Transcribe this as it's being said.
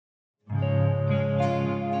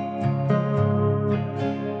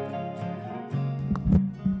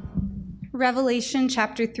Revelation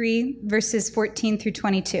chapter 3, verses 14 through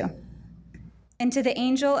 22. And to the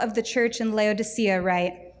angel of the church in Laodicea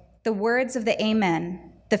write, the words of the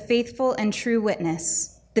Amen, the faithful and true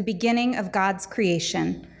witness, the beginning of God's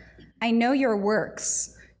creation. I know your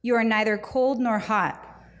works. You are neither cold nor hot.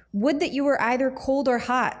 Would that you were either cold or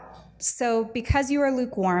hot. So because you are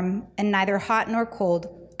lukewarm and neither hot nor cold,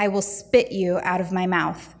 I will spit you out of my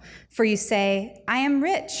mouth. For you say, I am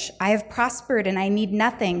rich, I have prospered, and I need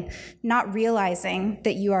nothing, not realizing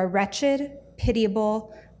that you are wretched,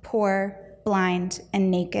 pitiable, poor, blind, and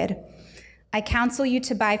naked. I counsel you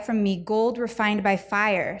to buy from me gold refined by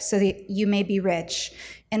fire, so that you may be rich,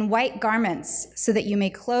 and white garments, so that you may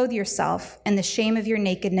clothe yourself, and the shame of your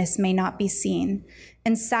nakedness may not be seen,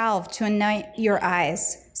 and salve to anoint your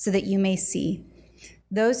eyes, so that you may see.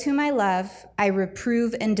 Those whom I love, I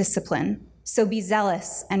reprove and discipline. So be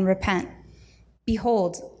zealous and repent.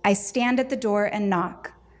 Behold, I stand at the door and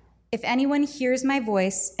knock. If anyone hears my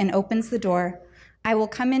voice and opens the door, I will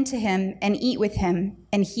come into him and eat with him,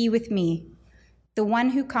 and he with me. The one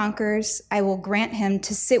who conquers, I will grant him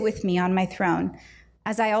to sit with me on my throne,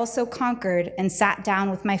 as I also conquered and sat down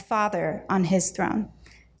with my Father on his throne.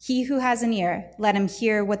 He who has an ear, let him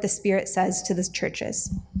hear what the Spirit says to the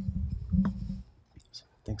churches.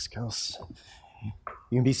 Thanks, Kels.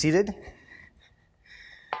 You can be seated.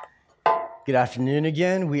 Good afternoon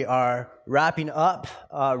again. We are wrapping up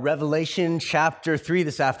Revelation chapter 3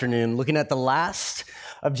 this afternoon, looking at the last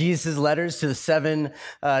of Jesus' letters to the 7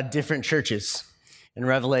 different churches in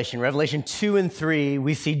Revelation. Revelation 2 and 3,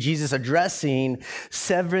 we see Jesus addressing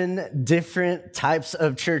 7 different types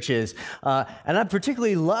of churches. And I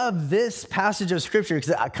particularly love this passage of Scripture because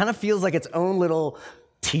it kind of feels like its own little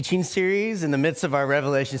teaching series in the midst of our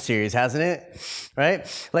Revelation series, hasn't it?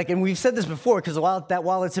 Right? And we've said this before, because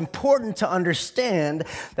while it's important to understand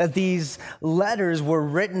that these letters were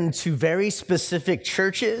written to very specific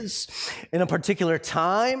churches in a particular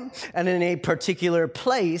time and in a particular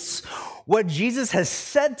place, what Jesus has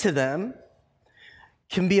said to them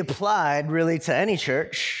can be applied really to any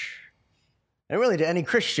church and really to any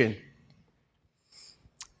Christian.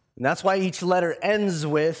 And that's why each letter ends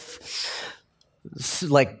with,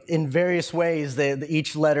 in various ways,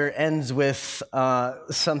 each letter ends with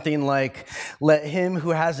something like, let him who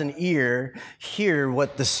has an ear hear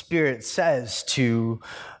what the Spirit says to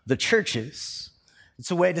the churches. It's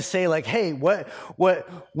a way to say, hey, what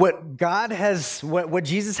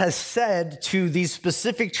Jesus has said to these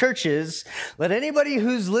specific churches, let anybody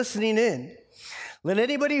who's listening in, let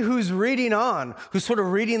anybody who's reading on, who's sort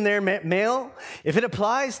of reading their mail, if it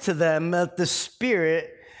applies to them, let the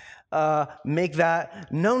Spirit make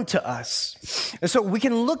that known to us. And so we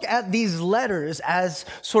can look at these letters as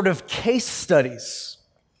sort of case studies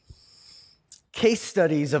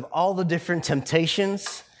of all the different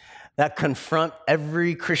temptations that confront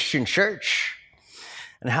every Christian church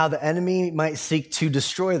and how the enemy might seek to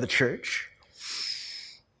destroy the church.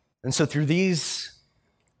 And so through these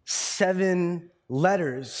 7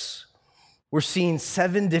 letters, we're seeing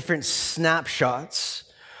 7 different snapshots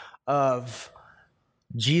of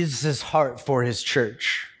Jesus' heart for his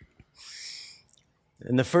church.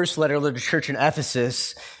 In the first letter to the church in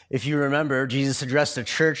Ephesus, if you remember, Jesus addressed a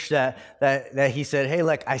church that he said, hey,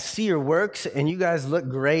 I see your works and you guys look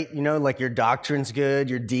great. Your doctrine's good,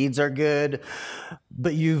 your deeds are good,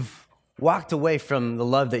 but you've walked away from the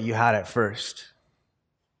love that you had at first.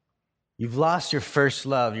 You've lost your first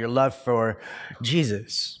love, your love for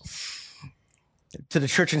Jesus. To the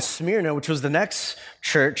church in Smyrna, which was the next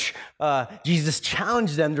church, Jesus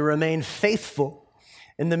challenged them to remain faithful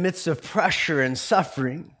in the midst of pressure and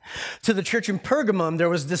suffering. To the church in Pergamum, there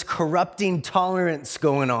was this corrupting tolerance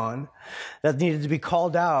going on that needed to be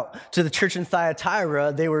called out. To the church in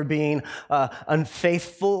Thyatira, they were being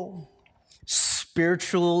unfaithful,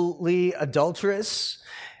 spiritually adulterous,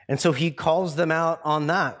 and so he calls them out on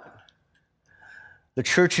that. The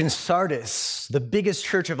church in Sardis, the biggest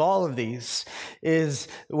church of all of these, is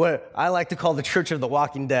what I like to call the church of the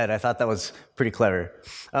walking dead. I thought that was pretty clever.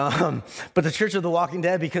 But the church of the walking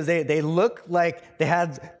dead, because they look like they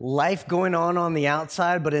had life going on the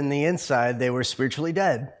outside, but in the inside, they were spiritually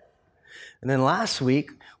dead. And then last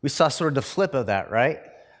week, we saw sort of the flip of that, right?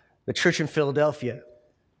 The church in Philadelphia.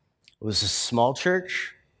 It was a small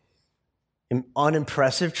church, an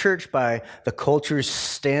unimpressive church by the culture's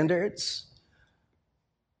standards.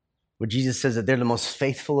 But Jesus says that they're the most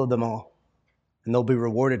faithful of them all, and they'll be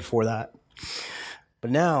rewarded for that. But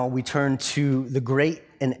now we turn to the great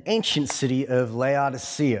and ancient city of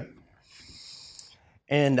Laodicea.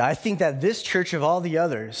 And I think that this church of all the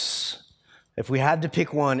others, if we had to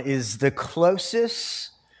pick one, is the closest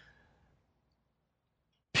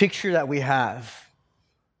picture that we have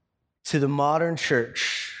to the modern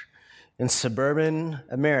church in suburban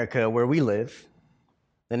America where we live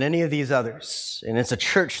than any of these others. And it's a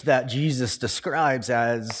church that Jesus describes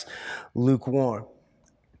as lukewarm.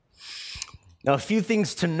 Now, a few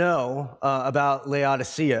things to know about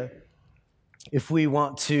Laodicea if we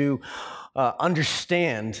want to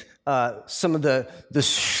understand some of the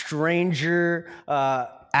stranger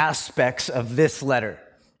aspects of this letter.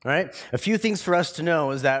 All right, a few things for us to know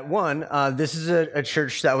is that one, this is a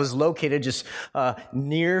church that was located just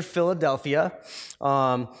near Philadelphia.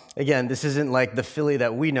 Again, this isn't like the Philly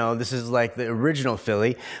that we know. This is like the original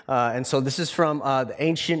Philly. And so this is from the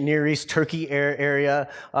ancient Near East Turkey area.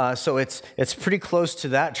 So it's pretty close to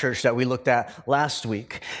that church that we looked at last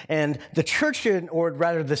week. And the church, or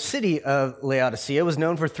rather the city of Laodicea, was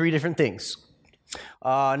known for three different things.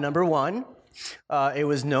 Number one, it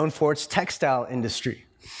was known for its textile industry.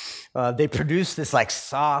 They produced this like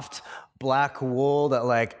soft black wool that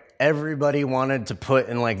like everybody wanted to put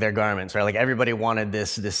in like their garments, right? Like everybody wanted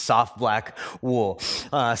this soft black wool.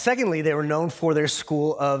 Secondly, they were known for their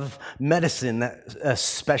school of medicine that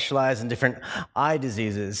specialized in different eye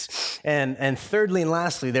diseases. And thirdly and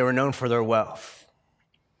lastly, they were known for their wealth.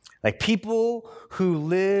 Like people who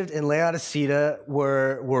lived in Laodicea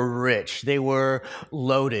were rich. They were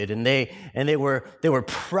loaded, and they were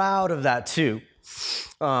proud of that too.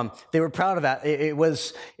 They were proud of that. It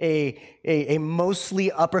was a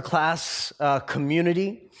mostly upper class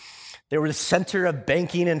community. They were the center of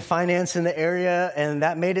banking and finance in the area, and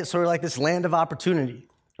that made it sort of like this land of opportunity,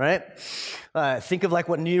 right? Think of like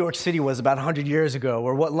what New York City was about 100 years ago,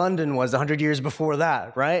 or what London was 100 years before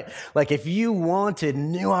that, right? Like if you wanted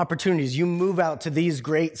new opportunities, you move out to these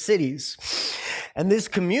great cities. And this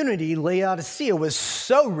community, Laodicea, was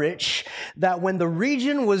so rich that when the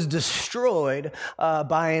region was destroyed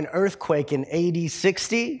by an earthquake in AD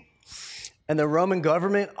 60, and the Roman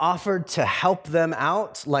government offered to help them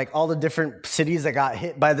out, like all the different cities that got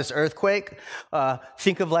hit by this earthquake,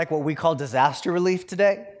 think of like what we call disaster relief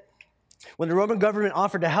today. When the Roman government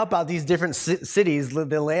offered to help out these different cities,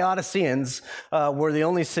 the Laodiceans were the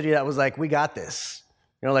only city that was like, we got this.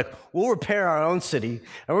 You know, like, we'll repair our own city,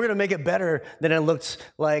 and we're going to make it better than it looked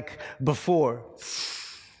like before.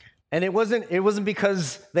 And it wasn't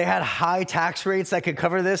because they had high tax rates that could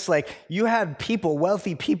cover this. Like, you had people,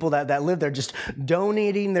 wealthy people that lived there just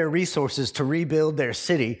donating their resources to rebuild their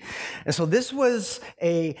city. And so this was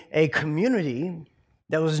a community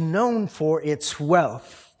that was known for its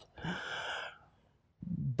wealth.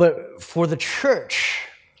 But for the church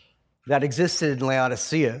that existed in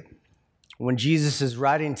Laodicea, when Jesus is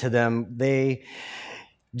writing to them,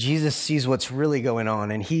 Jesus sees what's really going on.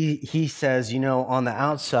 And he says, you know, on the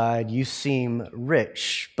outside, you seem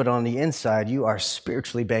rich, but on the inside, you are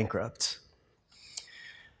spiritually bankrupt.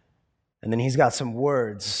 And then he's got some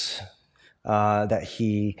words that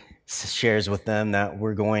he shares with them that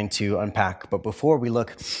we're going to unpack. But before we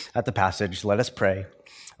look at the passage, let us pray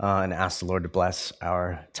and ask the Lord to bless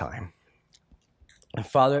our time. And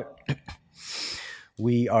Father,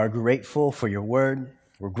 we are grateful for your word.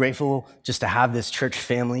 We're grateful just to have this church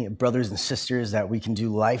family of brothers and sisters that we can do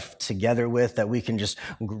life together with, that we can just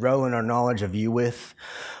grow in our knowledge of you with.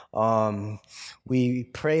 We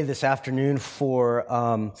pray this afternoon for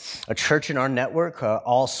a church in our network,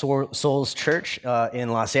 All Souls Church in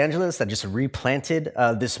Los Angeles, that just replanted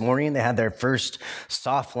this morning. They had their first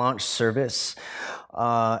soft launch service.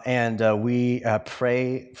 And we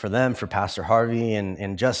pray for them, for Pastor Harvey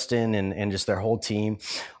and Justin and just their whole team.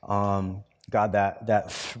 God,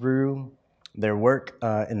 that through their work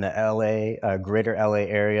in the LA, greater LA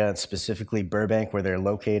area, and specifically Burbank, where they're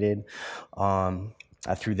located,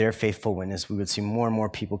 through their faithful witness, we would see more and more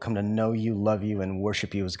people come to know you, love you, and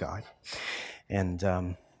worship you as God.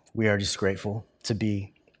 And we are just grateful to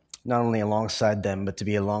be not only alongside them, but to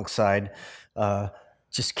be alongside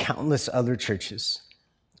just countless other churches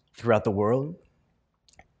throughout the world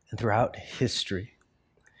and throughout history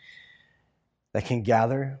that can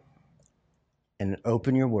gather and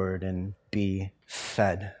open your word and be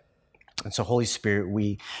fed. And so, Holy Spirit,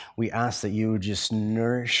 we ask that you would just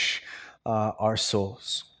nourish our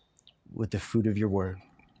souls with the food of your word.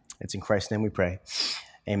 It's in Christ's name we pray.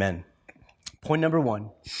 Amen. Point number one,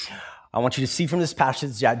 I want you to see from this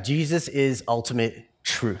passage that Jesus is ultimate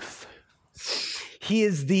truth. He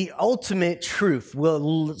is the ultimate truth.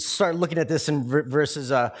 We'll start looking at this in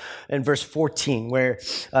verse 14, where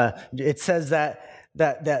it says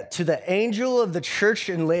that to the angel of the church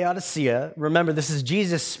in Laodicea, remember this is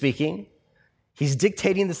Jesus speaking. He's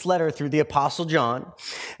dictating this letter through the Apostle John.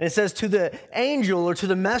 And it says, to the angel or to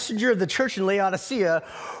the messenger of the church in Laodicea,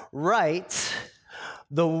 write,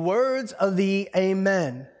 the words of the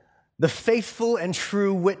Amen, the faithful and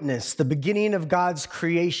true witness, the beginning of God's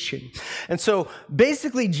creation. And so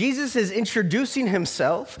basically, Jesus is introducing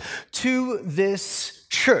himself to this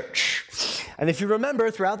church. And if you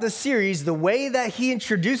remember throughout this series, the way that he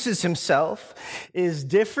introduces himself is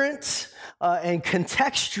different and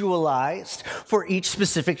contextualized for each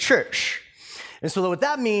specific church. And so what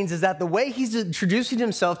that means is that the way he's introducing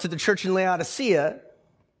himself to the church in Laodicea,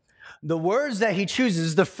 the words that he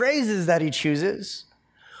chooses, the phrases that he chooses,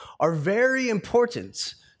 are very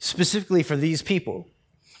important, specifically for these people.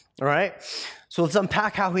 All right? So let's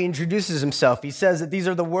unpack how he introduces himself. He says that these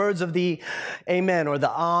are the words of the Amen or the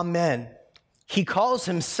Amen. He calls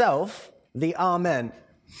himself the Amen.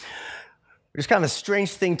 It's kind of a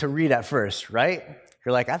strange thing to read at first, right?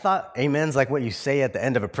 You're like, I thought Amen's like what you say at the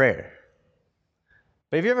end of a prayer.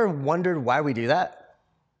 But have you ever wondered why we do that?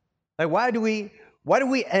 Like, why do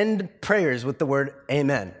we end prayers with the word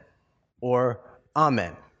Amen or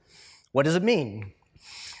Amen? What does it mean?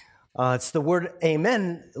 It's the word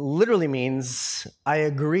Amen literally means, I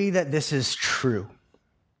agree that this is true.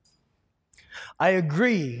 I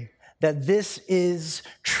agree that this is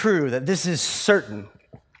true, that this is certain.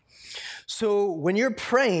 So when you're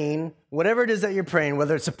praying, whatever it is that you're praying,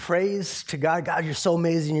 whether it's a praise to God, God, you're so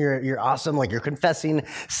amazing, you're awesome, like you're confessing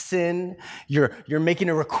sin, you're making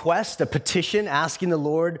a request, a petition, asking the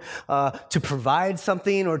Lord to provide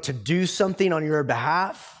something or to do something on your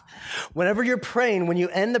behalf. Whenever you're praying, when you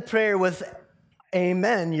end the prayer with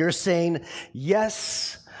Amen, you're saying,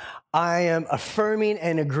 yes, I am affirming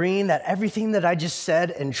and agreeing that everything that I just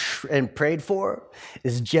said and prayed for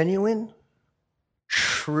is genuine,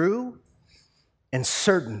 true, and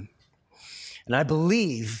certain. And I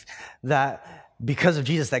believe that because of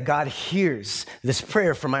Jesus, that God hears this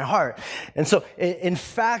prayer from my heart. And so, in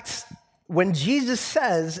fact, when Jesus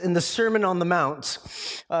says in the Sermon on the Mount,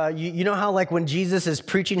 you know how like when Jesus is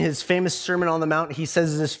preaching his famous Sermon on the Mount, he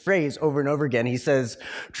says this phrase over and over again. He says,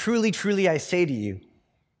 truly, truly, I say to you.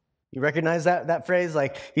 You recognize that phrase?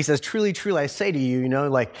 Like he says, truly, truly, I say to you, you know,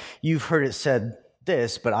 like you've heard it said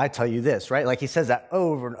this, but I tell you this, right? Like he says that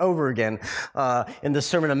over and over again in the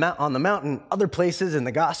Sermon on the Mount and other places in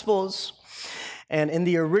the Gospels. And in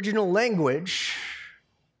the original language,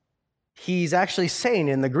 he's actually saying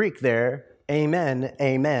in the Greek there, amen,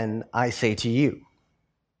 amen, I say to you.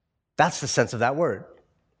 That's the sense of that word.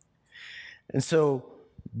 And so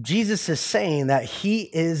Jesus is saying that he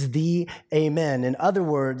is the amen. In other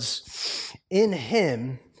words, in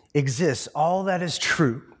him exists all that is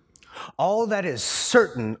true, all that is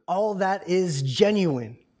certain, all that is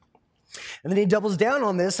genuine. And then he doubles down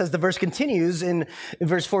on this as the verse continues. In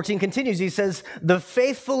verse 14 continues, he says, the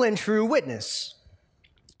faithful and true witness.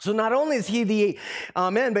 So not only is he the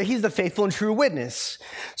Amen, but he's the faithful and true witness.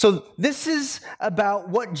 So this is about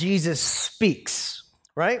what Jesus speaks,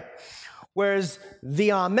 right? Whereas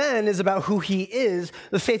the Amen is about who he is,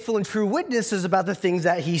 the faithful and true witness is about the things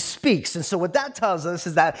that he speaks. And so what that tells us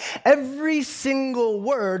is that every single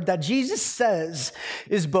word that Jesus says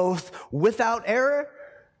is both without error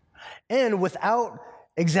and without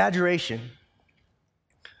exaggeration,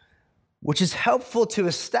 which is helpful to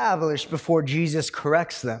establish before Jesus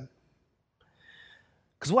corrects them.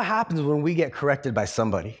 Because what happens when we get corrected by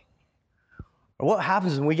somebody? Or what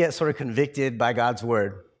happens when we get sort of convicted by God's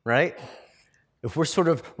word, right? If we're sort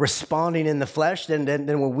of responding in the flesh, then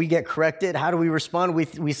when we get corrected, how do we respond?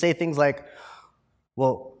 We say things like,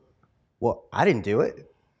 well, I didn't do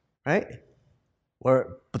it, right?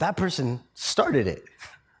 But that person started it,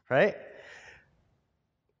 right?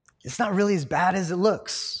 It's not really as bad as it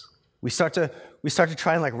looks. We start to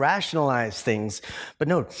try and like rationalize things. But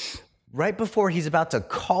no, right before he's about to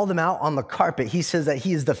call them out on the carpet, he says that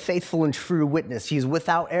he is the faithful and true witness. He is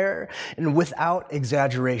without error and without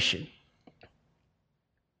exaggeration.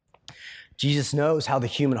 Jesus knows how the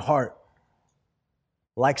human heart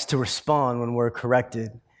likes to respond when we're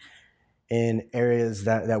corrected in areas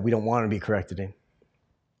that we don't want to be corrected in.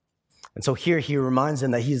 And so here he reminds them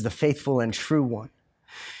that he is the faithful and true one.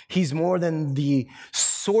 He's more than the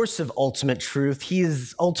source of ultimate truth. He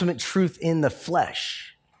is ultimate truth in the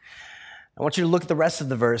flesh. I want you to look at the rest of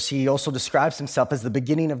the verse. He also describes himself as the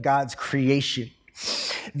beginning of God's creation.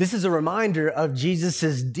 This is a reminder of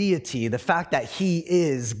Jesus' deity, the fact that he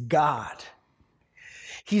is God.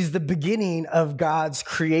 He's the beginning of God's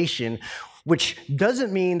creation, which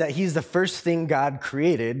doesn't mean that he's the first thing God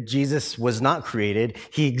created. Jesus was not created.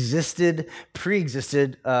 He existed,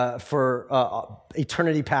 pre-existed for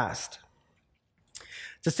eternity past.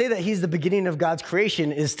 To say that he's the beginning of God's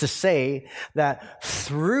creation is to say that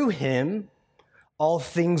through him, all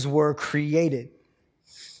things were created.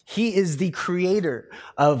 He is the creator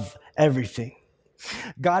of everything.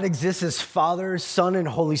 God exists as Father, Son, and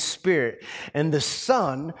Holy Spirit. And the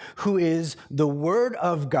Son, who is the Word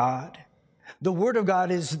of God, the Word of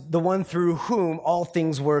God is the one through whom all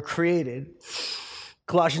things were created.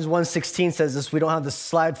 Colossians 1:16 says this. We don't have the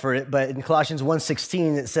slide for it, but in Colossians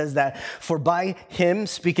 1:16, it says that, for by him,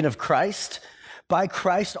 speaking of Christ, by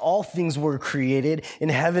Christ all things were created in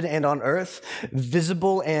heaven and on earth,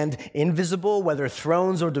 visible and invisible, whether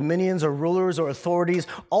thrones or dominions or rulers or authorities,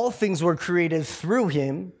 all things were created through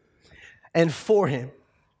him and for him.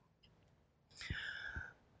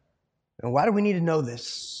 And why do we need to know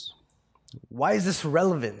this? Why is this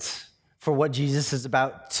relevant for what Jesus is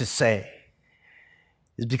about to say?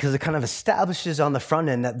 Is because it kind of establishes on the front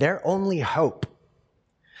end that their only hope,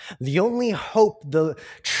 the only hope the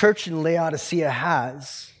church in Laodicea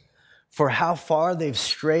has for how far they've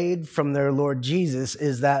strayed from their Lord Jesus,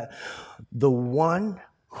 is that the one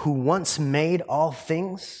who once made all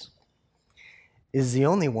things is the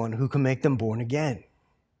only one who can make them born again.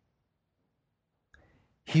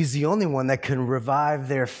 He's the only one that can revive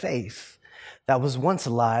their faith that was once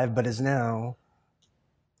alive but is now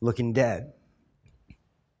looking dead.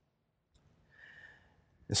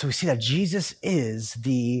 And so we see that Jesus is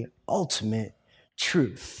the ultimate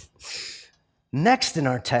truth. Next in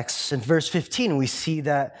our text, in verse 15, we see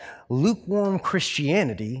that lukewarm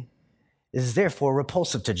Christianity is therefore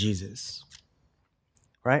repulsive to Jesus.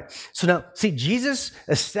 Right? So now, see, Jesus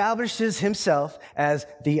establishes himself as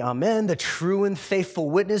the Amen, the true and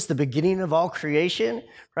faithful witness, the beginning of all creation,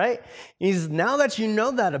 right? Now that you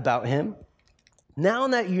know that about him, now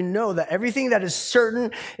that you know that everything that is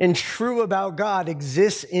certain and true about God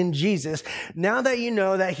exists in Jesus, now that you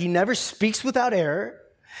know that he never speaks without error,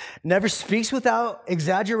 never speaks without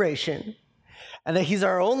exaggeration, and that he's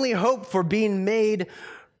our only hope for being made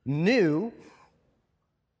new,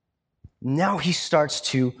 now he starts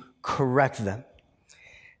to correct them.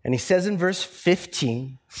 And he says in verse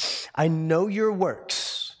 15, I know your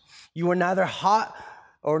works. You are neither hot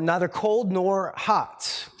or neither cold nor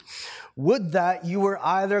hot. Would that you were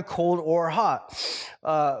either cold or hot,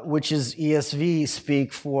 which is ESV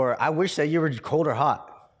speak for, I wish that you were cold or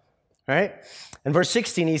hot, right? In verse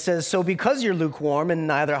 16, he says, so because you're lukewarm and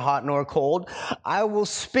neither hot nor cold, I will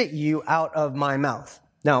spit you out of my mouth.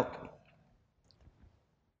 Now,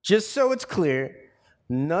 just so it's clear,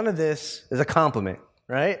 none of this is a compliment,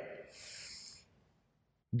 right?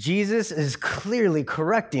 Jesus is clearly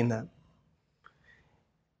correcting them.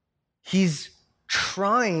 He's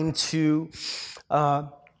trying to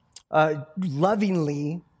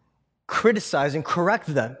lovingly criticize and correct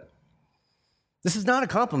them. This is not a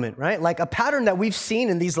compliment, right? Like a pattern that we've seen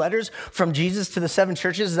in these letters from Jesus to the 7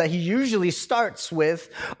 churches is that he usually starts with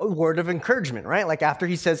a word of encouragement, right? Like after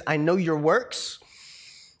he says, I know your works,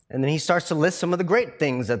 and then he starts to list some of the great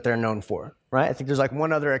things that they're known for, right? I think there's like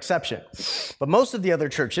one other exception. But most of the other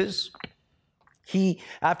churches,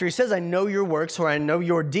 after he says, I know your works, or I know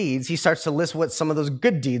your deeds, he starts to list what some of those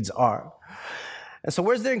good deeds are. And so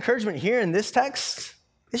where's the encouragement here in this text?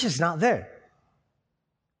 It's just not there.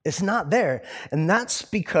 It's not there. And that's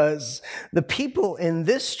because the people in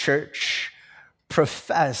this church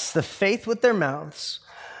profess the faith with their mouths,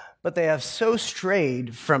 but they have so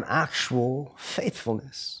strayed from actual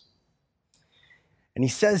faithfulness. And he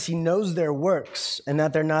says he knows their works and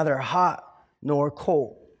that they're neither hot nor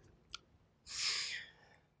cold.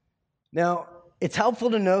 Now, it's helpful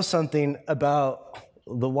to know something about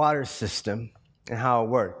the water system and how it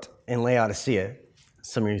worked in Laodicea.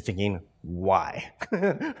 Some of you are thinking, why?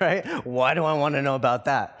 Right? Why do I want to know about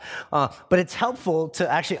that? But it's helpful to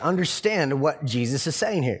actually understand what Jesus is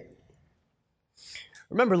saying here.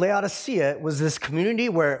 Remember, Laodicea was this community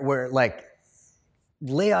where like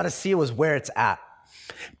Laodicea was where it's at.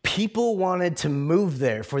 People wanted to move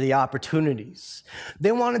there for the opportunities.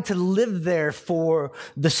 They wanted to live there for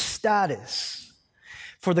the status,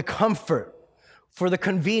 for the comfort, for the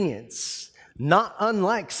convenience, not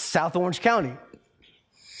unlike South Orange County.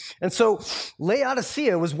 And so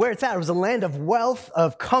Laodicea was where it's at. It was a land of wealth,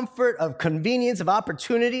 of comfort, of convenience, of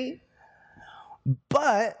opportunity.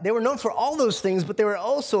 But they were known for all those things, but they were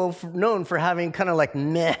also known for having kind of like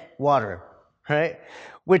meh water, right?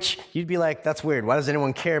 Which you'd be like, that's weird. Why does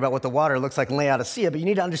anyone care about what the water looks like in Laodicea? But you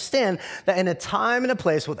need to understand that in a time and a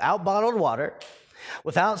place without bottled water,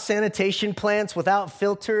 without sanitation plants, without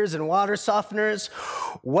filters and water softeners,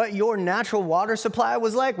 what your natural water supply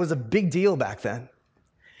was like was a big deal back then.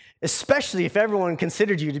 Especially if everyone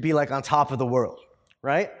considered you to be like on top of the world,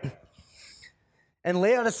 right? And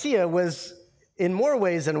Laodicea was in more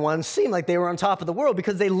ways than one, seemed like they were on top of the world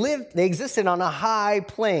because they existed on a high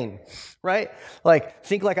plane, right? Like,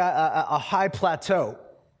 think like a high plateau.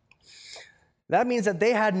 That means that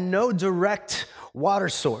they had no direct water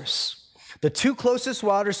source. The two closest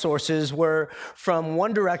water sources were from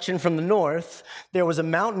one direction, from the north. There was a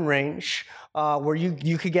mountain range where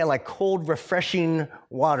you could get like cold, refreshing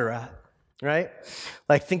water at. Right?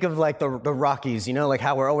 Like think of like the Rockies, like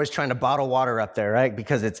how we're always trying to bottle water up there, right?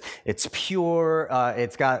 Because it's pure,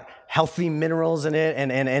 it's got healthy minerals in it,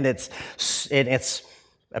 and it's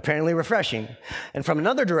apparently refreshing. And from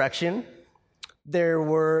another direction, there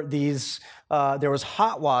was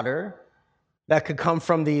hot water that could come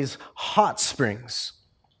from these hot springs.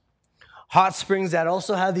 Hot springs that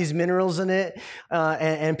also have these minerals in it,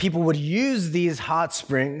 and people would use these hot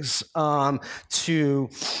springs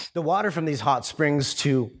the water from these hot springs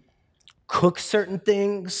to cook certain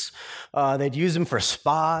things. They'd use them for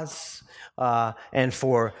spas and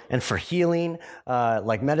for healing,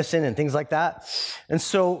 like medicine and things like that. And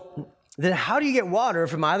so then how do you get water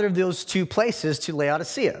from either of those two places to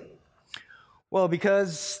Laodicea? Well,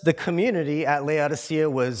 because the community at Laodicea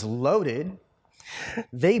was loaded,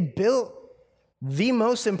 they built the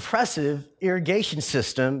most impressive irrigation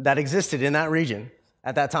system that existed in that region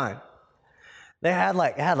at that time. It had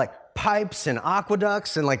like pipes and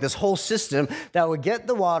aqueducts and like this whole system that would get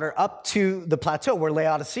the water up to the plateau where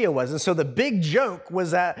Laodicea was. And so the big joke was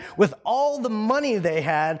that with all the money they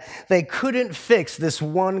had, they couldn't fix this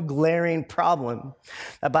one glaring problem.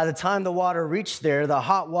 That by the time the water reached there, the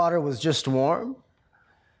hot water was just warm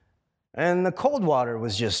and the cold water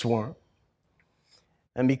was just warm.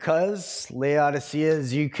 And because Laodicea,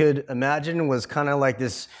 as you could imagine, was kind of like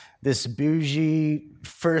this bougie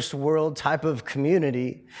first world type of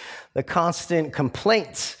community, the constant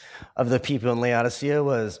complaint of the people in Laodicea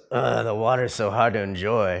was, the water's so hard to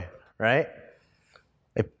enjoy, right?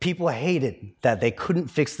 People hated that they couldn't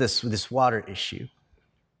fix this water issue.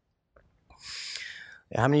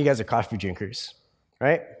 How many of you guys are coffee drinkers,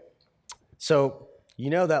 right? So you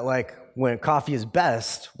know that like when coffee is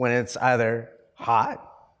best when it's either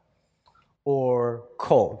hot or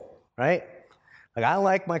cold, right? Like I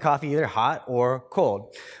like my coffee either hot or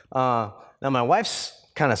cold. Now my wife's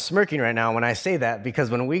kind of smirking right now when I say that because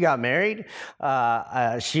when we got married,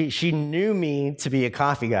 she knew me to be a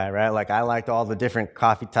coffee guy, right? Like I liked all the different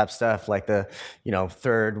coffee type stuff, like the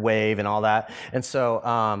third wave and all that. And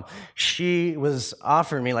so she was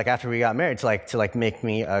offering me like after we got married to make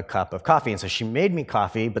me a cup of coffee. And so she made me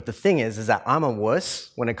coffee. But the thing is that I'm a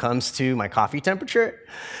wuss when it comes to my coffee temperature.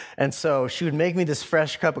 And so she would make me this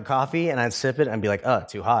fresh cup of coffee, and I'd sip it and be like,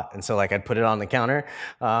 too hot. And so like I'd put it on the counter,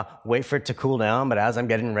 wait for it to cool down. But as I'm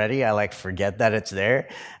getting ready, I like forget that it's there.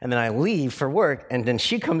 And then I leave for work, and then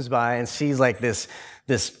she comes by and sees like this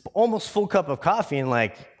almost full cup of coffee, and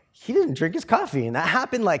like, he didn't drink his coffee. And that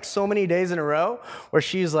happened like so many days in a row where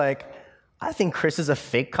she's like, I think Chris is a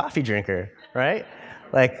fake coffee drinker, right?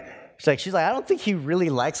 She's like, I don't think he really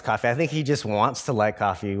likes coffee. I think he just wants to like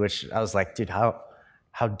coffee, which I was like, dude,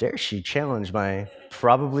 how dare she challenge my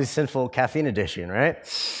probably sinful caffeine addiction, right?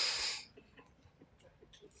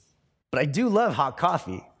 But I do love hot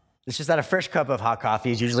coffee. It's just that a fresh cup of hot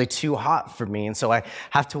coffee is usually too hot for me, and so I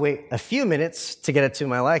have to wait a few minutes to get it to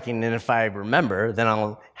my liking, and if I remember, then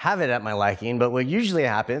I'll have it at my liking. But what usually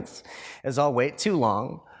happens is I'll wait too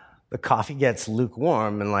long, the coffee gets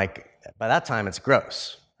lukewarm, and like by that time it's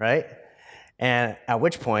gross, right? And at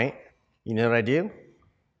which point, you know what I do?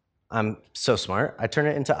 I'm so smart, I turn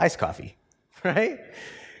it into iced coffee, right?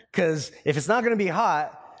 Because if it's not gonna be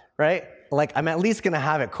hot, right, like I'm at least gonna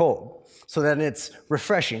have it cold, so that it's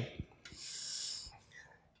refreshing.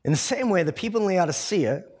 In the same way, the people in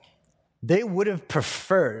Laodicea, they would have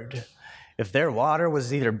preferred if their water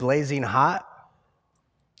was either blazing hot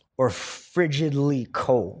or frigidly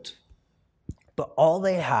cold. But all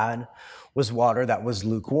they had was water that was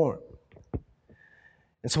lukewarm.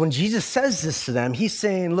 And so when Jesus says this to them, he's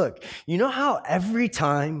saying, look, you know how every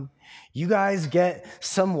time you guys get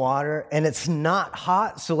some water and it's not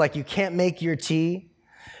hot, so like you can't make your tea,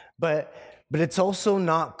 but it's also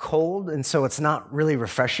not cold, and so it's not really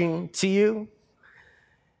refreshing to you?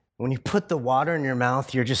 When you put the water in your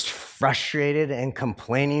mouth, you're just frustrated and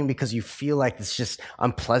complaining because you feel like it's just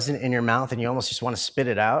unpleasant in your mouth and you almost just want to spit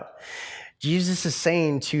it out. Jesus is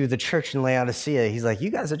saying to the church in Laodicea, he's like,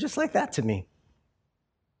 you guys are just like that to me.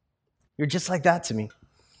 You're just like that to me.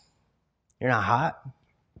 You're not hot.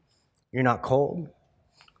 You're not cold.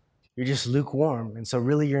 You're just lukewarm. And so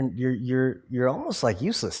really you're almost like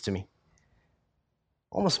useless to me.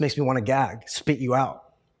 Almost makes me want to gag, spit you out.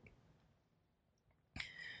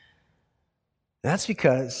 That's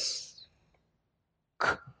because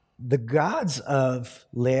The gods of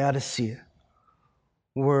Laodicea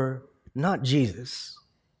were not Jesus,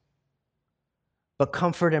 but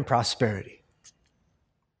comfort and prosperity.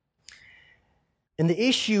 And the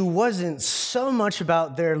issue wasn't so much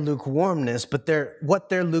about their lukewarmness, but what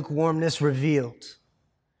their lukewarmness revealed.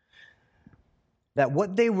 That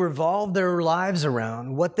what they revolved their lives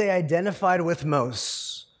around, what they identified with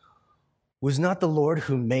most, was not the Lord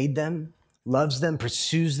who made them, loves them,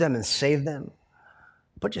 pursues them, and saved them,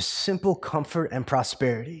 but just simple comfort and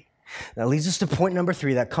prosperity. That leads us to point number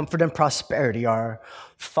 3, that comfort and prosperity are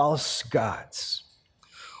false gods.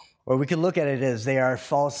 Or we could look at it as they are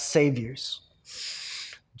false saviors.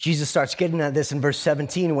 Jesus starts getting at this in verse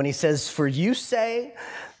 17 when he says, "For you say,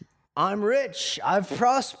 I'm rich, I've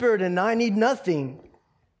prospered, and I need nothing,"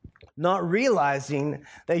 not realizing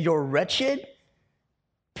that you're wretched,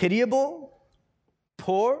 pitiable,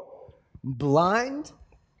 poor, blind,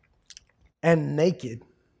 and naked.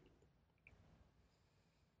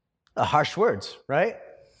 Harsh words, right?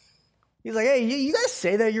 He's like, hey, you guys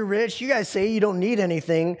say that you're rich. You guys say you don't need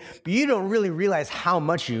anything, but you don't really realize how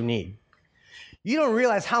much you need. You don't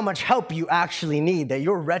realize how much help you actually need, that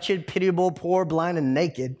you're wretched, pitiable, poor, blind, and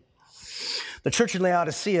naked. The church in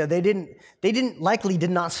Laodicea, they likely did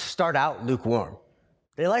not start out lukewarm.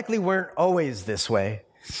 They likely weren't always this way.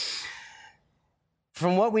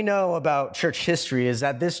 From what we know about church history is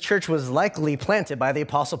that this church was likely planted by the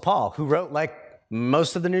Apostle Paul, who wrote like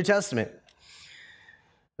most of the New Testament.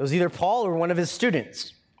 It was either Paul or one of his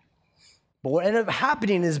students. But what ended up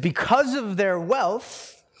happening is because of their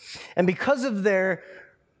wealth and because of their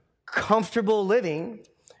comfortable living,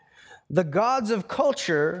 the gods of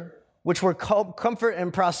culture, which were called comfort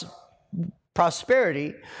and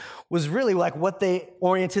prosperity, was really like what they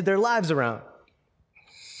oriented their lives around.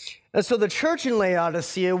 And so the church in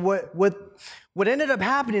Laodicea, what ended up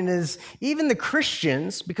happening is even the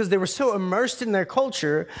Christians, because they were so immersed in their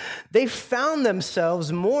culture, they found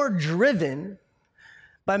themselves more driven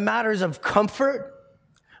by matters of comfort,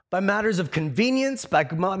 by matters of convenience, by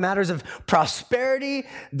matters of prosperity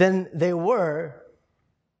than they were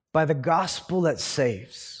by the gospel that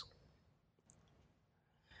saves.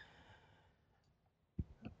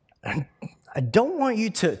 And I don't want you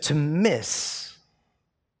to miss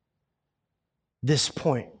this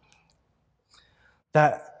point,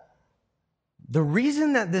 that the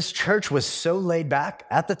reason that this church was so laid back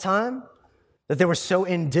at the time, that they were so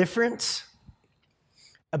indifferent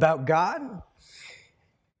about God,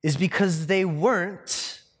 is because they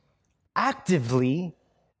weren't actively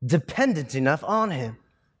dependent enough on Him.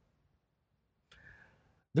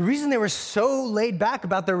 The reason they were so laid back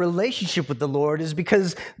about their relationship with the Lord is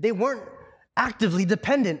because they weren't actively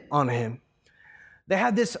dependent on Him. They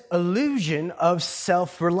had this illusion of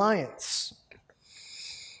self-reliance.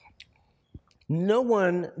 No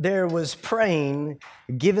one there was praying,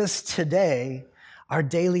 "Give us today our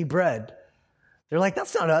daily bread." They're like,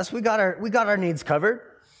 that's not us. We got our needs covered,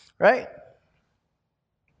 right?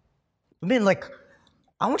 I mean, like,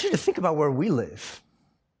 I want you to think about where we live,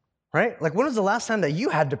 right? Like, when was the last time that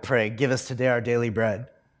you had to pray, "Give us today our daily bread"?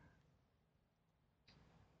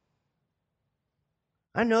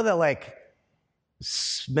 I know that, like,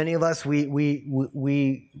 many of us, we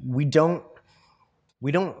don't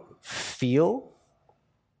feel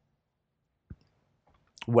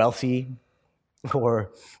wealthy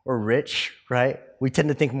or rich, right? We tend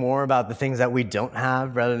to think more about the things that we don't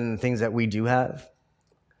have rather than the things that we do have.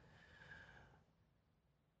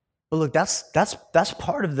 But look, that's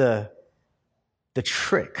part of the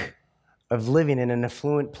trick of living in an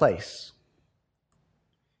affluent place,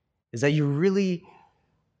 is that you really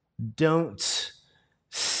don't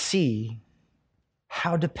see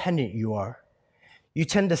how dependent you are. You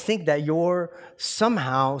tend to think that you're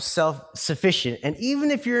somehow self-sufficient. And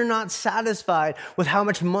even if you're not satisfied with how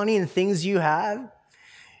much money and things you have,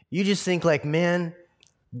 you just think like, man,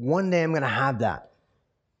 one day I'm going to have that.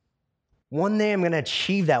 One day I'm going to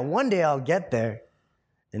achieve that. One day I'll get there,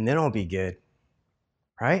 and then I'll be good,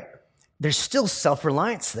 right? There's still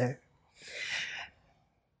self-reliance there.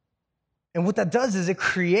 And what that does is it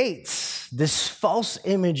creates this false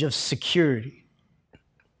image of security.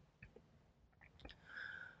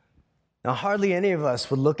 Now, hardly any of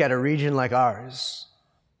us would look at a region like ours,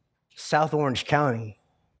 South Orange County,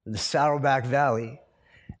 the Saddleback Valley,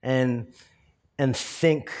 and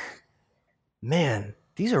think, man,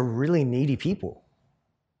 these are really needy people.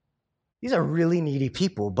 These are really needy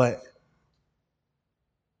people, but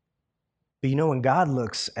you know, when God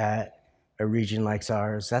looks at a region like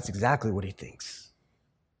ours, that's exactly what He thinks.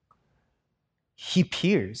 He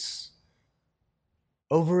peers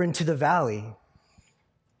over into the valley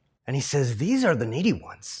And he says, these are the needy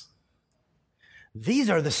ones. These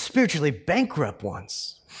are the spiritually bankrupt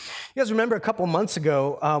ones. You guys remember a couple months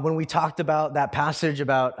ago when we talked about that passage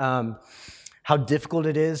about how difficult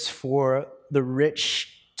it is for the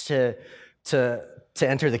rich to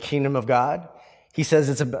enter the kingdom of God? He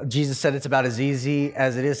says Jesus said it's about as easy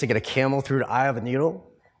as it is to get a camel through the eye of a needle,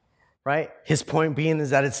 right? His point being is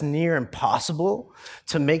that it's near impossible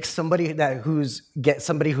to make somebody who's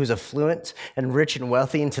affluent and rich and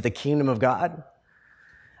wealthy into the kingdom of God.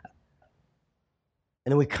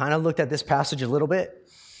 And then we kind of looked at this passage a little bit.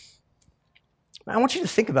 I want you to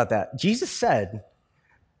think about that. Jesus said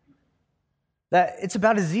that it's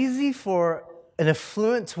about as easy for an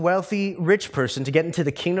affluent, wealthy, rich person to get into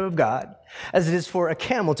the kingdom of God as it is for a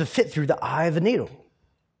camel to fit through the eye of a needle.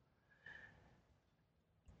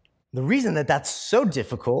 The reason that that's so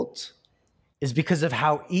difficult is because of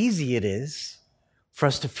how easy it is for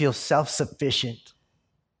us to feel self-sufficient,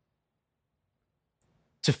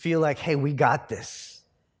 to feel like, hey, we got this.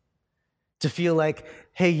 To feel like,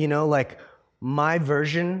 hey, like my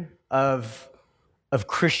version of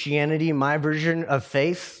Christianity, my version of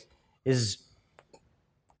faith is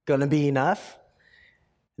gonna be enough.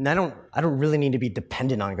 And I don't really need to be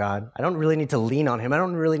dependent on God. I don't really need to lean on him. I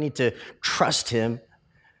don't really need to trust him.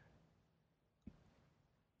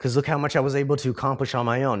 Because look how much I was able to accomplish on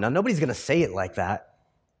my own. Now, nobody's gonna say it like that.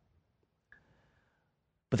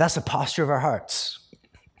 But that's the posture of our hearts.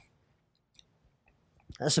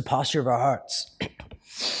 That's the posture of our hearts.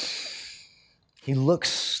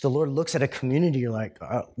 The Lord looks at a community like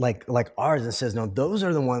ours and says, no, those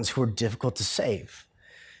are the ones who are difficult to save.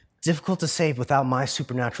 Difficult to save without my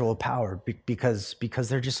supernatural power because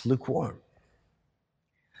they're just lukewarm.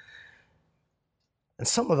 And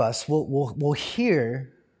some of us will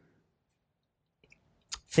hear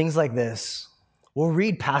things like this. We'll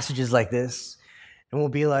read passages like this and we'll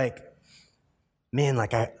be like, man,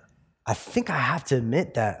 like I think I have to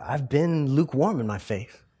admit that I've been lukewarm in my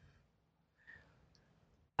faith.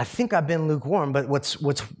 I think I've been lukewarm, but what's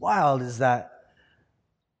wild is that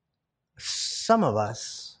some of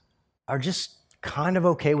us are just kind of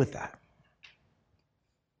okay with that.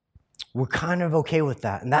 We're kind of okay with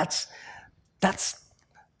that. And that's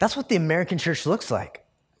what the American church looks like.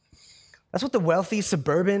 That's what the wealthy,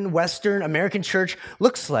 suburban, Western American church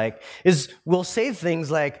looks like, is we'll say things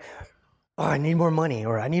like, oh, I need more money,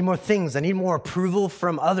 or I need more things. I need more approval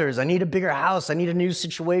from others. I need a bigger house. I need a new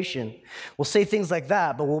situation. We'll say things like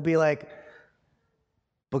that, but we'll be like,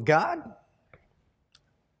 but God, I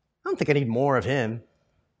don't think I need more of him,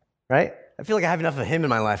 right? I feel like I have enough of him in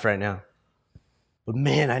my life right now. But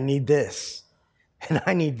man, I need this, and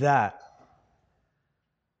I need that.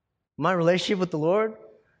 My relationship with the Lord,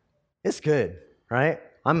 it's good, right?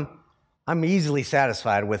 I'm easily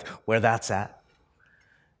satisfied with where that's at.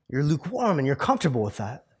 You're lukewarm and you're comfortable with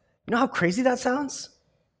that. You know how crazy that sounds?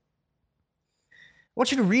 I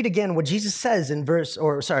want you to read again what Jesus says in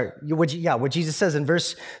what Jesus says in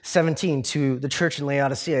verse 17 to the church in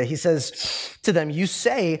Laodicea. He says to them, you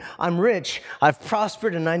say, I'm rich, I've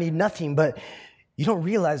prospered, and I need nothing, but you don't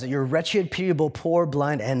realize that you're wretched, pitiable, poor,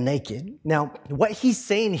 blind, and naked. Now, what he's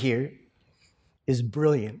saying here is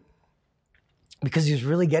brilliant because he's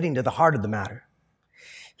really getting to the heart of the matter.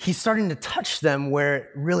 He's starting to touch them where it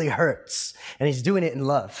really hurts, and he's doing it in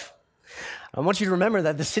love. I want you to remember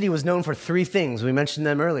that the city was known for three things. We mentioned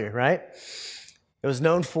them earlier, right? It was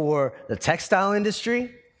known for the textile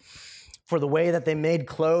industry, for the way that they made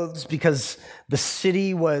clothes, because the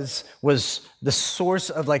city was the source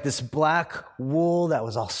of like this black wool that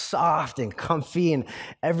was all soft and comfy, and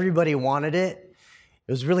everybody wanted it.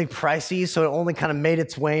 It was really pricey, so it only kind of made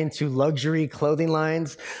its way into luxury clothing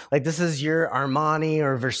lines. Like this is your Armani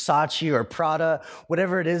or Versace or Prada,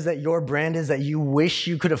 whatever it is that your brand is that you wish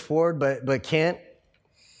you could afford but can't.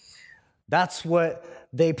 That's what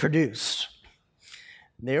they produced.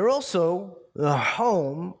 They were also the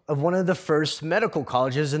home of one of the first medical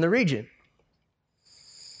colleges in the region.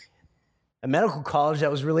 A medical college that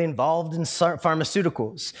was really involved in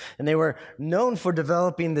pharmaceuticals. And they were known for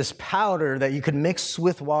developing this powder that you could mix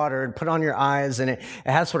with water and put on your eyes, and it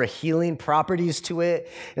had sort of healing properties to it.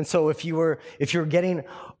 And so if you were getting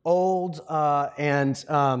old and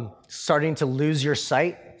starting to lose your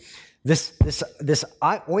sight, this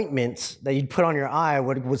eye ointment that you'd put on your eye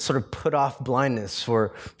would sort of put off blindness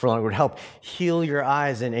for longer, would help heal your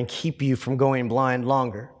eyes and keep you from going blind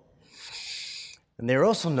longer. And they're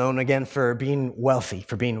also known, again, for being wealthy,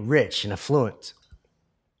 for being rich and affluent.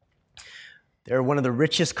 They're one of the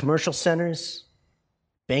richest commercial centers,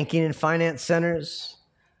 banking and finance centers.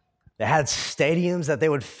 They had stadiums that they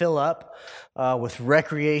would fill up with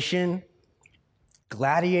recreation.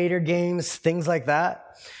 gladiator games, things like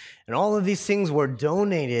that. And all of these things were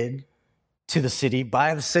donated to the city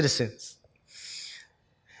by the citizens.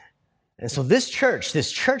 And so this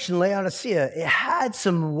church in Laodicea, it had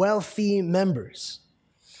some wealthy members.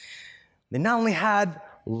 They not only had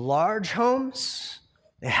large homes,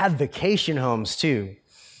 they had vacation homes too,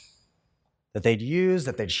 that they'd use,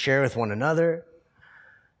 that they'd share with one another.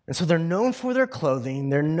 And so they're known for their clothing,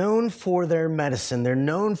 they're known for their medicine, they're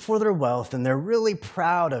known for their wealth, and they're really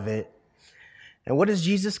proud of it. And what does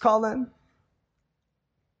Jesus call them?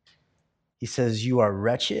 He says, you are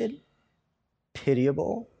wretched,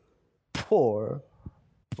 pitiable, poor,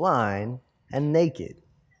 blind, and naked.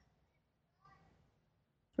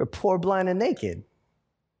 You're poor, blind, and naked.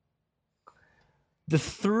 The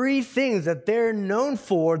three things that they're known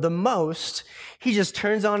for the most, he just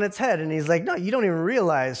turns on its head and he's like, no, you don't even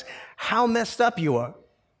realize how messed up you are.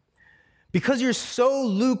 Because you're so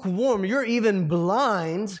lukewarm, you're even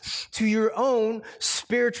blind to your own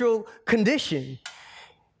spiritual condition.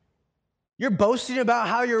 You're boasting about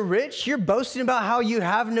how you're rich. You're boasting about how you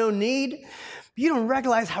have no need. You don't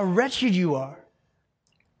realize how wretched you are,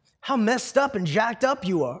 how messed up and jacked up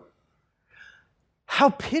you are, how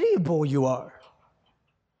pitiable you are.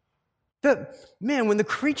 That, man, when the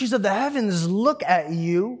creatures of the heavens look at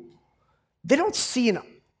you, they don't see an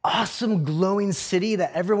awesome, glowing city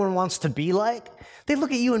that everyone wants to be like. They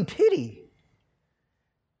look at you in pity.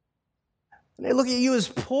 And they look at you as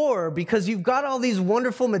poor because you've got all these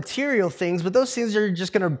wonderful material things, but those things are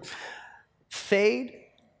just going to fade,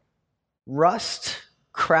 rust,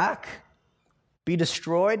 crack, be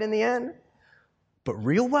destroyed in the end. But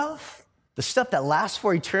real wealth, the stuff that lasts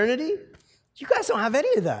for eternity, you guys don't have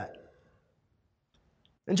any of that.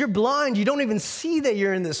 And you're blind. You don't even see that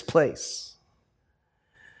you're in this place.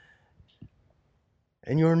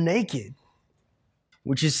 And you're naked,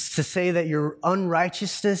 which is to say that your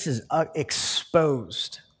unrighteousness is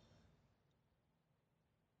exposed.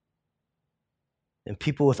 And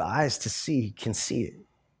people with eyes to see can see it.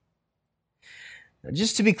 Now,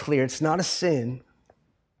 just to be clear, it's not a sin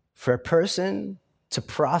for a person to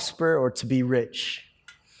prosper or to be rich.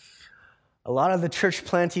 A lot of the church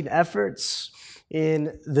planting efforts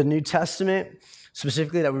in the New Testament,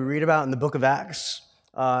 specifically that we read about in the book of Acts,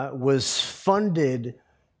 was funded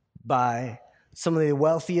by some of the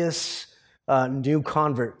wealthiest new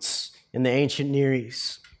converts in the ancient Near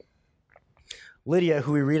East. Lydia,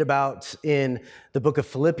 who we read about in the book of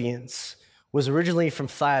Philippians, was originally from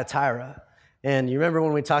Thyatira. And you remember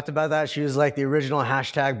when we talked about that? She was like the original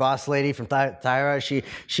hashtag boss lady from Thyatira.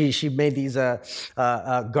 She made these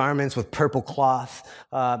garments with purple cloth,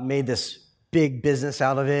 made this big business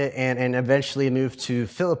out of it, and eventually moved to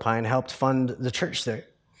Philippi and helped fund the church there.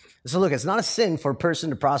 So look, it's not a sin for a person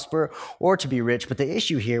to prosper or to be rich, but the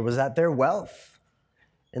issue here was that their wealth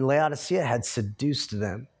in Laodicea had seduced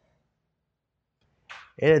them.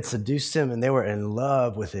 It had seduced them, and they were in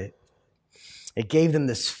love with it. It gave them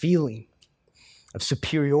this feeling of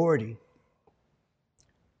superiority,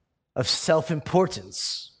 of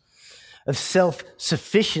self-importance, of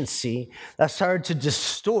self-sufficiency that started to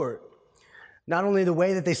distort not only the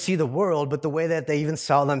way that they see the world, but the way that they even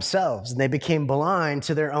saw themselves. And they became blind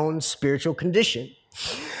to their own spiritual condition.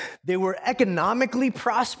 They were economically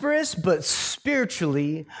prosperous, but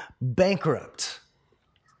spiritually bankrupt.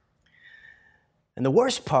 And the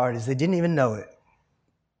worst part is they didn't even know it.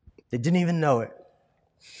 They didn't even know it.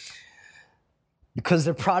 Because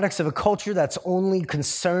they're products of a culture that's only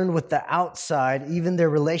concerned with the outside. Even their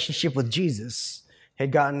relationship with Jesus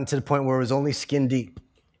had gotten to the point where it was only skin deep.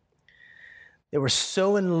 They were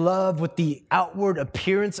so in love with the outward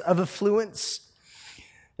appearance of affluence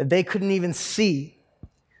that they couldn't even see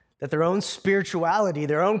that their own spirituality,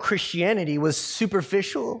 their own Christianity was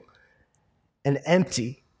superficial and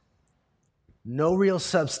empty. No real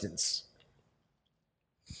substance.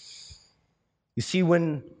 You see,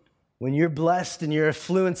 when you're blessed and your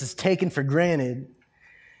affluence is taken for granted,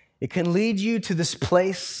 it can lead you to this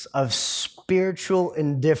place of spiritual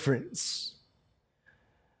indifference.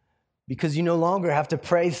 Because you no longer have to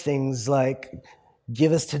pray things like,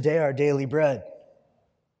 give us today our daily bread.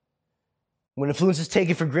 When affluence is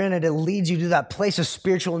taken for granted, it leads you to that place of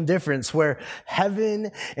spiritual indifference where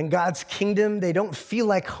heaven and God's kingdom, they don't feel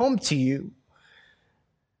like home to you.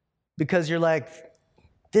 Because you're like,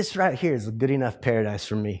 this right here is a good enough paradise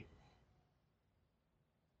for me.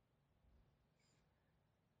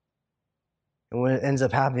 And what ends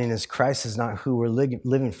up happening is Christ is not who we're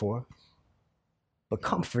living for, but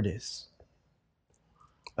comfort is.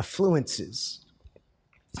 Affluence is.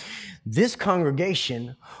 This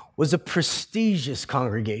congregation was a prestigious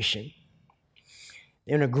congregation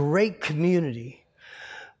in a great community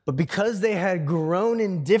But because they had grown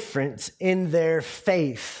indifferent in their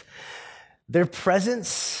faith, their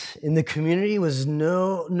presence in the community was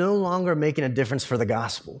no longer making a difference for the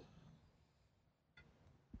gospel.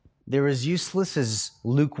 They were as useless as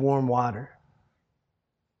lukewarm water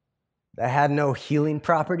that had no healing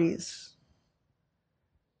properties.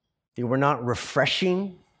 They were not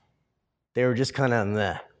refreshing. They were just kind of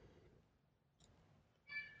meh.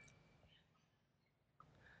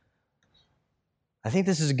 I think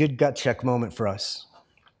this is a good gut check moment for us.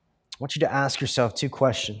 I want you to ask yourself 2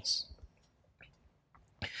 questions.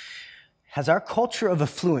 Has our culture of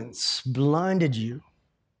affluence blinded you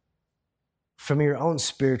from your own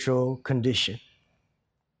spiritual condition?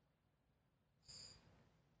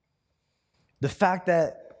 The fact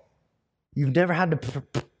that you've never had to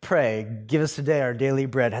pray, give us today our daily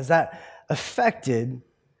bread, has that affected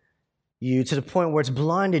you to the point where it's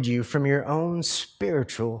blinded you from your own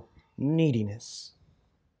spiritual neediness?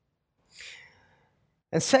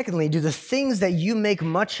 And secondly, do the things that you make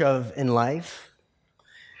much of in life,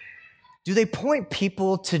 do they point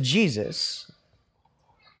people to Jesus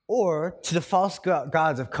or to the false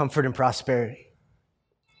gods of comfort and prosperity?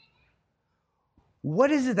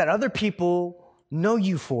 What is it that other people know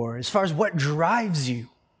you for as far as what drives you,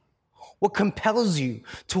 what compels you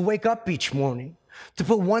to wake up each morning, to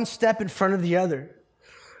put one step in front of the other?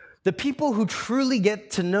 The people who truly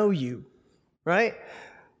get to know you, right?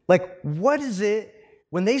 Like, what is it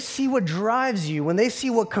when they see what drives you, when they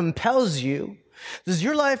see what compels you? Does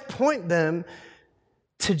your life point them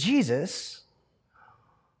to Jesus?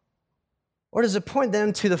 Or does it point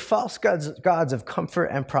them to the false gods of comfort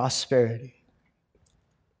and prosperity?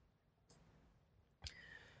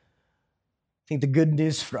 I think the good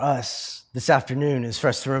news for us this afternoon is for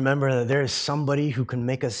us to remember that there is somebody who can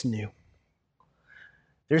make us new.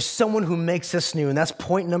 There's someone who makes us new, and that's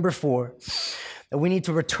point number 4. That we need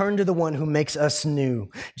to return to the one who makes us new.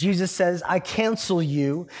 Jesus says, I counsel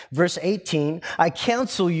you, verse 18, I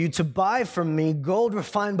counsel you to buy from me gold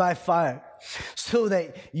refined by fire, so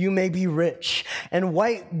that you may be rich, and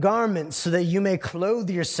white garments, so that you may clothe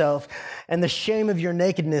yourself, and the shame of your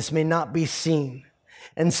nakedness may not be seen,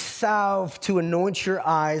 and salve to anoint your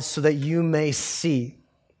eyes, so that you may see.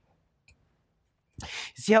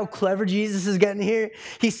 See how clever Jesus is getting here?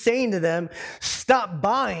 He's saying to them, stop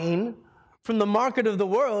buying from the market of the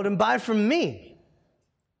world and buy from me.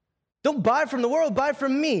 Don't buy from the world, buy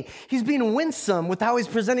from me. He's being winsome with how he's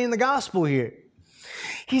presenting the gospel here.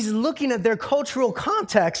 He's looking at their cultural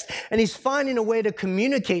context and he's finding a way to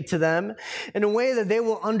communicate to them in a way that they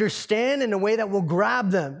will understand, in a way that will grab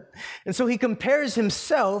them. And so he compares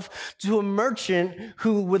himself to a merchant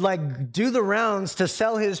who would do the rounds to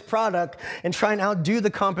sell his product and try and outdo the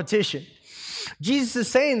competition. Jesus is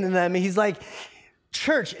saying to them, he's like,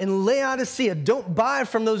 church in Laodicea, don't buy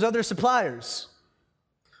from those other suppliers.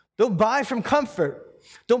 Don't buy from comfort.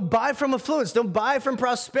 Don't buy from affluence. Don't buy from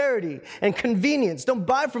prosperity and convenience. Don't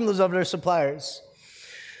buy from those other suppliers.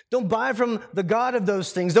 Don't buy from the God of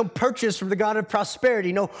those things. Don't purchase from the God of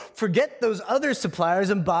prosperity. No, forget those other suppliers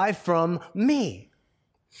and buy from me.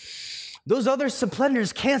 Those other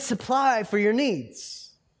suppliers can't supply for your needs.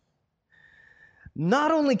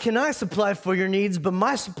 Not only can I supply for your needs, but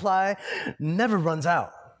my supply never runs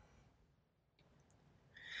out.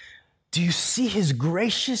 Do you see his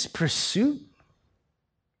gracious pursuit?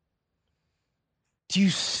 Do you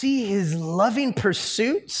see his loving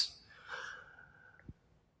pursuit?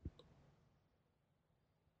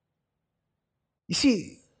 You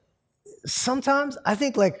see, sometimes I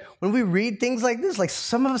think when we read things like this,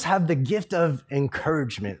 some of us have the gift of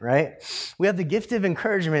encouragement, right? We have the gift of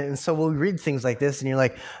encouragement. And so we'll read things like this and you're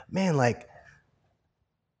like, man,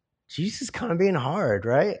 Jesus is kind of being hard,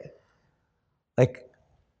 right?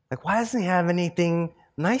 Why doesn't he have anything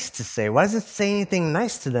nice to say? Why doesn't he say anything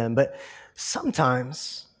nice to them? But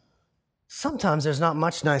sometimes there's not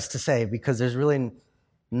much nice to say because there's really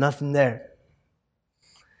nothing there.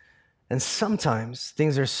 And sometimes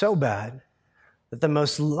things are so bad that the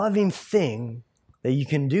most loving thing that you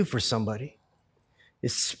can do for somebody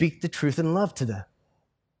is speak the truth in love to them.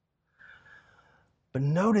 But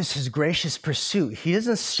notice his gracious pursuit. He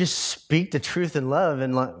doesn't just speak the truth in love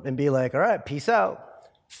and be like, all right, peace out.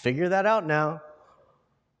 Figure that out now.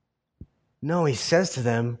 No, he says to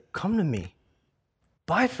them, come to me.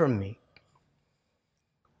 Buy from me.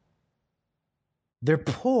 They're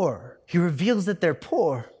poor. He reveals that they're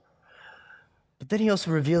poor. But then he also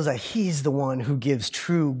reveals that he's the one who gives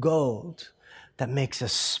true gold that makes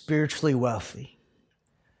us spiritually wealthy.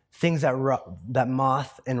 Things that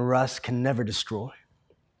moth and rust can never destroy.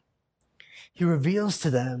 He reveals to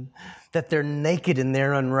them that they're naked in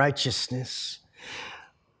their unrighteousness.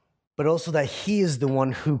 but also that he is the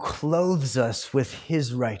one who clothes us with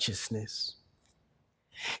his righteousness.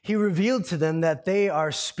 He revealed to them that they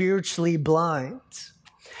are spiritually blind,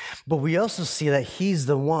 but we also see that he's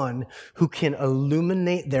the one who can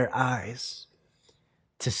illuminate their eyes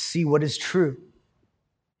to see what is true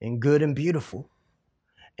and good and beautiful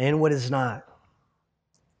and what is not,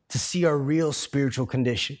 to see our real spiritual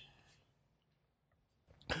condition.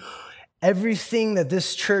 Everything that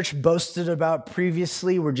this church boasted about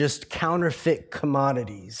previously were just counterfeit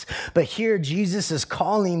commodities. But here Jesus is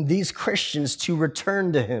calling these Christians to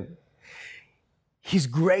return to him. He's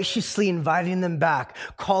graciously inviting them back,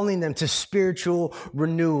 calling them to spiritual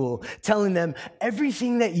renewal, telling them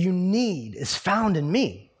everything that you need is found in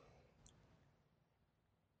me.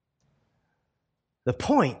 The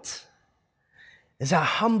point is that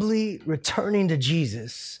humbly returning to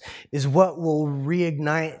Jesus is what will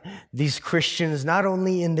reignite these Christians, not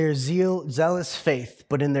only in their zealous faith,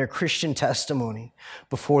 but in their Christian testimony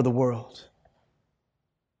before the world.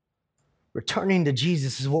 Returning to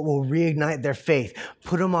Jesus is what will reignite their faith,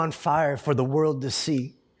 put them on fire for the world to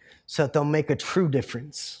see, so that they'll make a true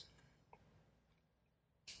difference.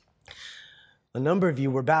 A number of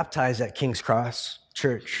you were baptized at King's Cross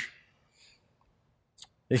Church.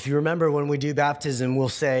 If you remember, when we do baptism, we'll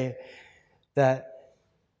say that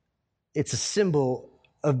it's a symbol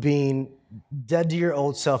of being dead to your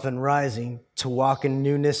old self and rising to walk in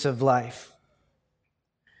newness of life.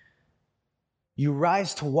 You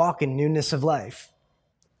rise to walk in newness of life.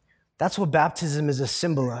 That's what baptism is a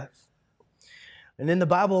symbol of. And in the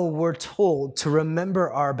Bible, we're told to remember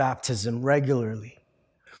our baptism regularly.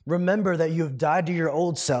 Remember that you have died to your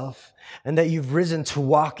old self and that you've risen to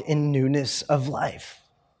walk in newness of life.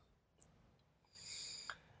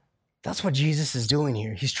 That's what Jesus is doing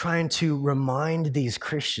here. He's trying to remind these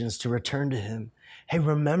Christians to return to him. Hey,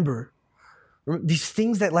 remember, these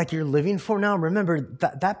things that like you're living for now, remember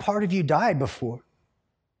that part of you died before.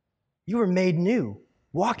 You were made new.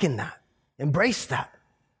 Walk in that. Embrace that.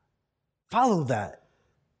 Follow that.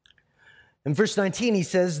 In verse 19, he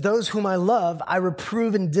says, those whom I love, I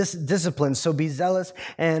reprove and discipline, so be zealous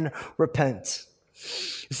and repent.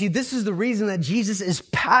 You see, this is the reason that Jesus is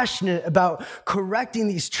passionate about correcting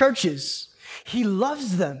these churches. He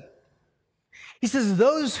loves them. He says,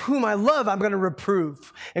 those whom I love, I'm going to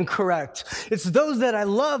reprove and correct. It's those that I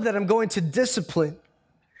love that I'm going to discipline.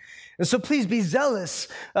 And so please be zealous.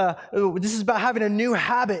 This is about having a new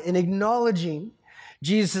habit and acknowledging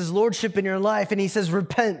Jesus' lordship in your life. And he says,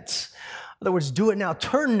 repent. In other words, do it now.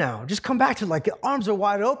 Turn now. Just come back to it. Like, your arms are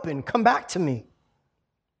wide open. Come back to me.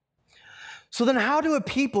 So then how do a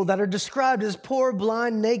people that are described as poor,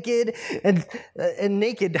 blind, naked, and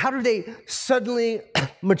naked, how do they suddenly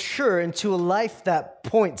mature into a life that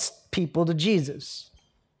points people to Jesus?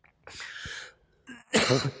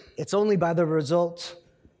 It's only by the result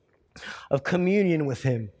of communion with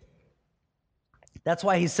him. That's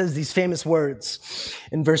why he says these famous words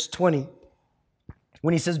in verse 20.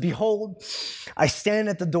 When he says, behold, I stand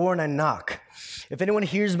at the door and I knock. If anyone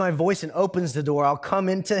hears my voice and opens the door, I'll come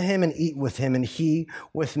into him and eat with him and he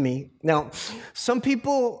with me. Now, some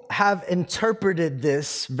people have interpreted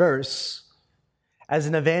this verse as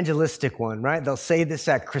an evangelistic one, right? They'll say this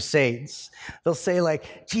at crusades. They'll say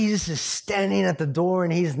like, Jesus is standing at the door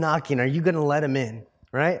and he's knocking. Are you going to let him in,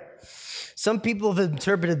 right? Some people have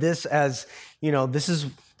interpreted this as,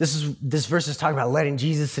 this verse is talking about letting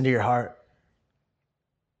Jesus into your heart.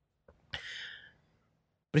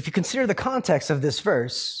 But if you consider the context of this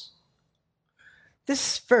verse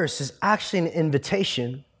is actually an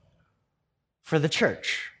invitation for the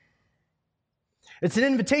church. It's an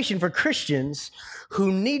invitation for Christians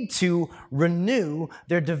who need to renew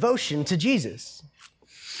their devotion to Jesus.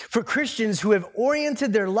 For Christians who have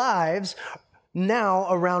oriented their lives now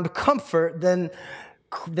around comfort than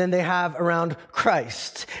they have around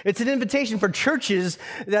Christ. It's an invitation for churches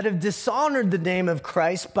that have dishonored the name of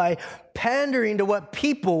Christ by pandering to what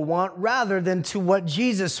people want rather than to what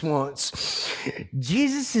Jesus wants.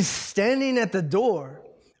 Jesus is standing at the door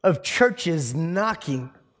of churches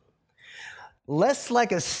knocking. Less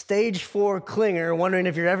like a stage 4 clinger wondering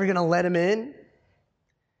if you're ever going to let him in,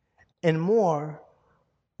 and more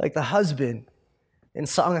like the husband in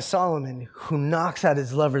Song of Solomon who knocks at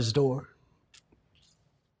his lover's door.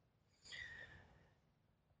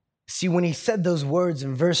 See, when he said those words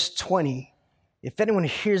in verse 20, if anyone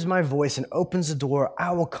hears my voice and opens the door,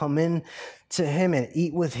 I will come in to him and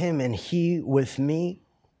eat with him and he with me.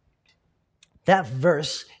 That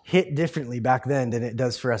verse hit differently back then than it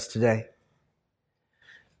does for us today.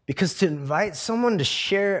 Because to invite someone to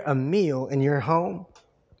share a meal in your home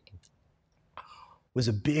was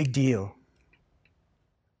a big deal.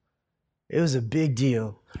 It was a big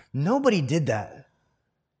deal. Nobody did that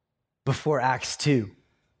before Acts 2.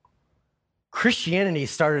 Christianity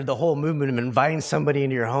started the whole movement of inviting somebody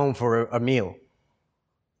into your home for a meal.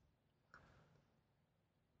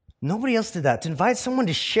 Nobody else did that. To invite someone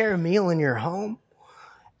to share a meal in your home,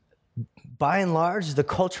 by and large, the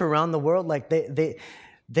culture around the world, like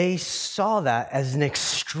they saw that as an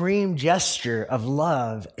extreme gesture of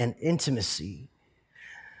love and intimacy.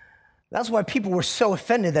 That's why people were so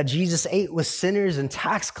offended that Jesus ate with sinners and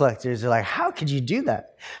tax collectors. They're like, how could you do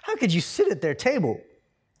that? How could you sit at their table?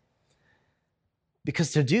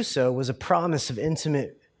 Because to do so was a promise of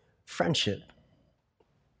intimate friendship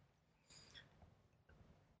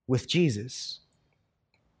with Jesus.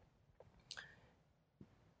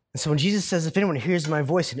 And so when Jesus says, if anyone hears my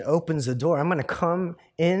voice and opens the door, I'm going to come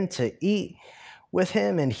in to eat with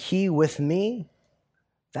him and he with me,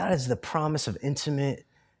 that is the promise of intimate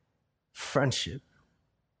friendship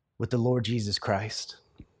with the Lord Jesus Christ.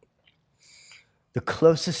 The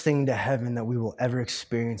closest thing to heaven that we will ever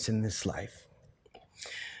experience in this life.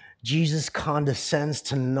 Jesus condescends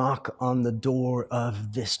to knock on the door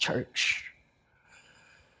of this church.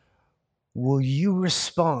 Will you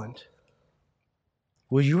respond?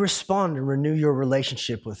 Will you respond and renew your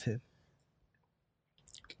relationship with him?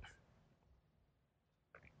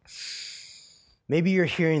 Maybe you're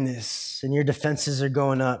hearing this and your defenses are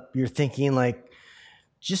going up. You're thinking like,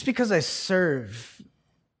 just because I serve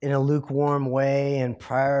in a lukewarm way and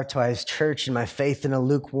prioritize church and my faith in a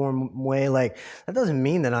lukewarm way, like that doesn't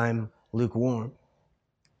mean that I'm lukewarm.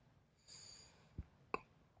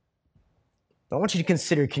 I want you to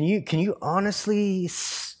consider, can you honestly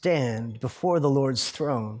stand before the Lord's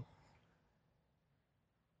throne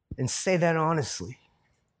and say that honestly?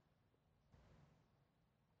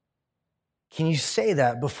 Can you say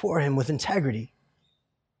that before him with integrity?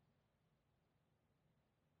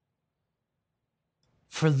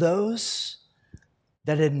 For those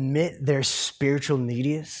that admit their spiritual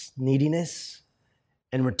neediness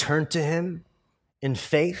and return to him in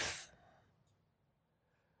faith,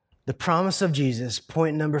 the promise of Jesus,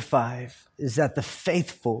 point number 5, is that the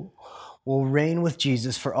faithful will reign with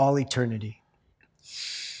Jesus for all eternity.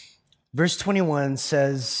 Verse 21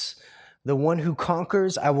 says, the one who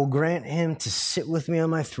conquers, I will grant him to sit with me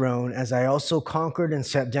on my throne, as I also conquered and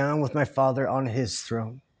sat down with my Father on his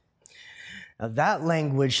throne. Now, that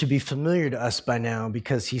language should be familiar to us by now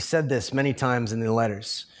because he said this many times in the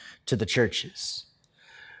letters to the churches.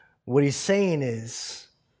 What he's saying is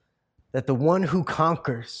that the one who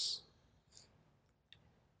conquers,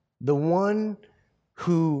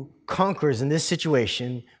 in this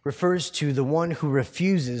situation refers to the one who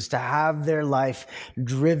refuses to have their life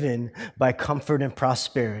driven by comfort and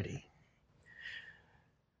prosperity.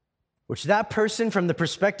 Which that person, from the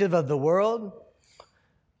perspective of the world,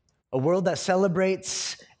 a world that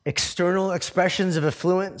celebrates external expressions of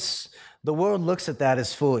affluence, the world looks at that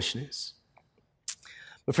as foolishness.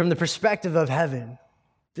 But from the perspective of heaven,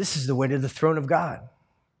 this is the way to the throne of God.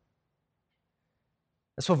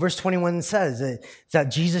 That's what verse 21 says, that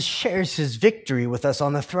Jesus shares his victory with us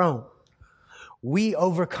on the throne. We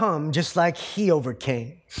overcome just like he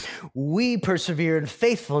overcame. We persevere in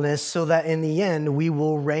faithfulness so that in the end we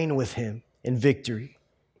will reign with him in victory.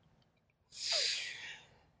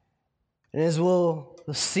 And as we'll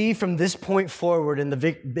see from this point forward in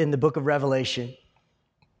the book of Revelation,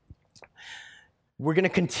 we're going to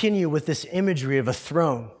continue with this imagery of a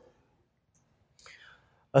throne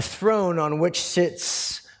on which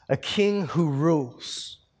sits a king who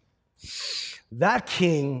rules. That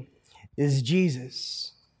king is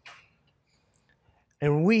Jesus.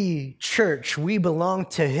 And we, church, we belong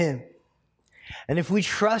to him. And if we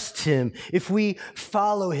trust him, if we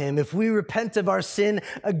follow him, if we repent of our sin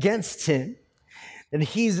against him, then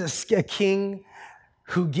he's a king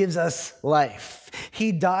who gives us life.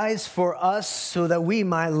 He dies for us so that we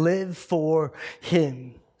might live for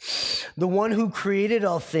him. The one who created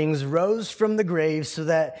all things rose from the grave so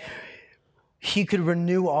that he could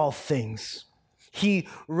renew all things. He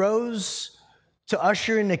rose to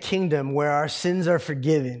usher in a kingdom where our sins are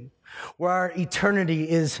forgiven, where our eternity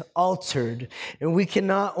is altered, and we can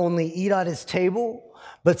not only eat at his table,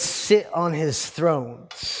 but sit on his throne,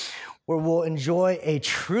 where we'll enjoy a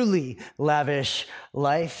truly lavish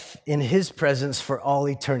life in his presence for all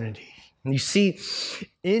eternity. And you see,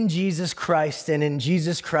 in Jesus Christ and in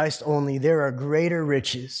Jesus Christ only, there are greater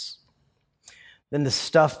riches than the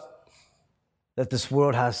stuff that this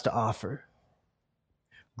world has to offer.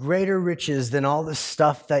 Greater riches than all the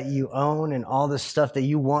stuff that you own and all the stuff that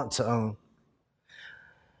you want to own.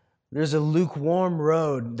 There's a lukewarm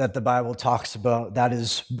road that the Bible talks about that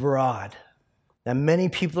is broad. that many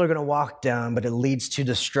people are going to walk down, but it leads to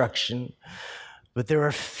destruction. But there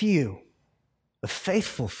are few, a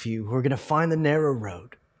faithful few, who are going to find the narrow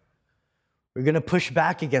road. We're going to push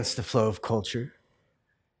back against the flow of culture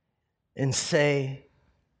and say,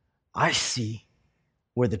 I see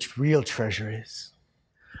where the real treasure is.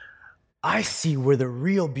 I see where the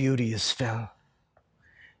real beauty is found.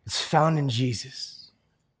 It's found in Jesus.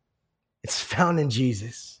 It's found in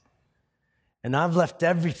Jesus. And I've left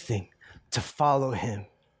everything to follow him.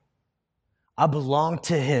 I belong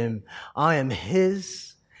to him. I am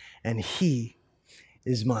his, and he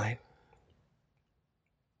is mine.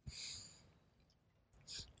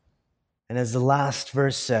 And as the last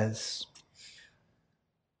verse says,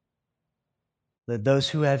 let those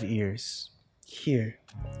who have ears hear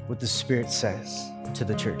what the Spirit says to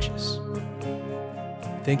the churches.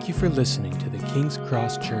 Thank you for listening to the King's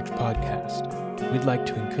Cross Church podcast. We'd like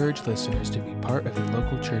to encourage listeners to be part of a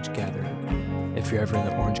local church gathering. If you're ever in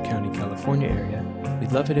the Orange County, California area,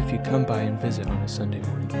 we'd love it if you come by and visit on a Sunday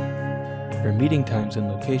morning. For meeting times and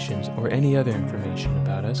locations or any other information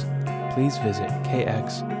about us, please visit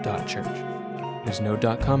kx.church. There's no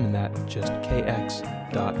 .com in that, just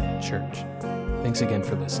kx.church. Thanks again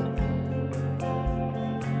for listening.